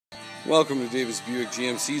Welcome to Davis Buick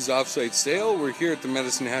GMC's offsite sale. We're here at the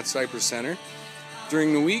Medicine Hat Cypress Center.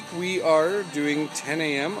 During the week, we are doing 10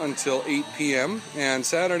 a.m. until 8 p.m. And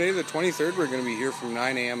Saturday, the 23rd, we're going to be here from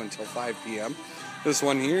 9 a.m. until 5 p.m. This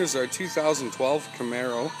one here is our 2012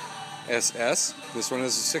 Camaro SS. This one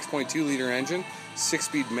has a 6.2 liter engine,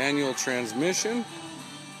 6-speed manual transmission,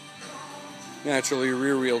 naturally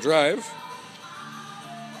rear-wheel drive.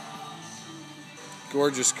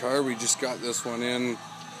 Gorgeous car. We just got this one in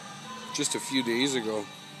just a few days ago.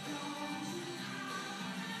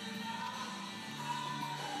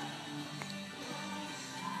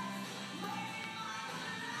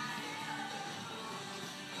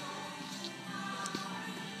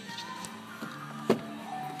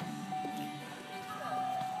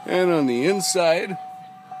 And on the inside,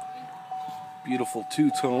 beautiful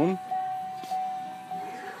two-tone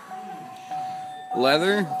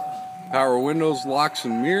leather, power windows, locks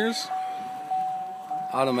and mirrors,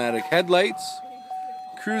 automatic headlights,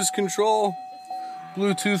 cruise control,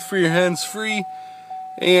 Bluetooth for your hands-free,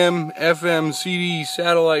 AM, FM, CD,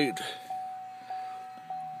 satellite.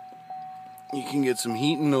 You can get some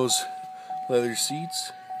heat in those leather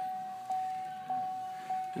seats.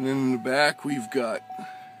 And then in the back we've got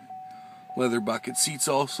leather bucket seats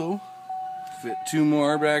also. Fit 2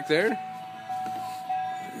 more back there.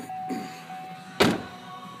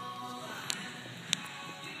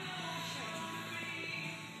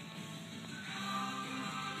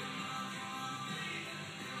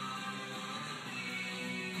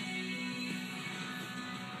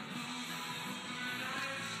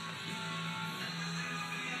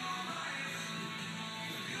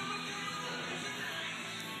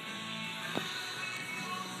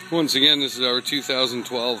 Once again, this is our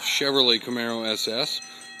 2012 Chevrolet Camaro SS.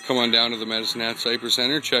 Come on down to the Medicine Hat Cypress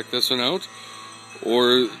Center, check this one out,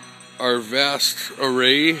 or our vast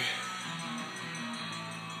array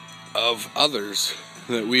of others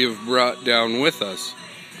that we have brought down with us.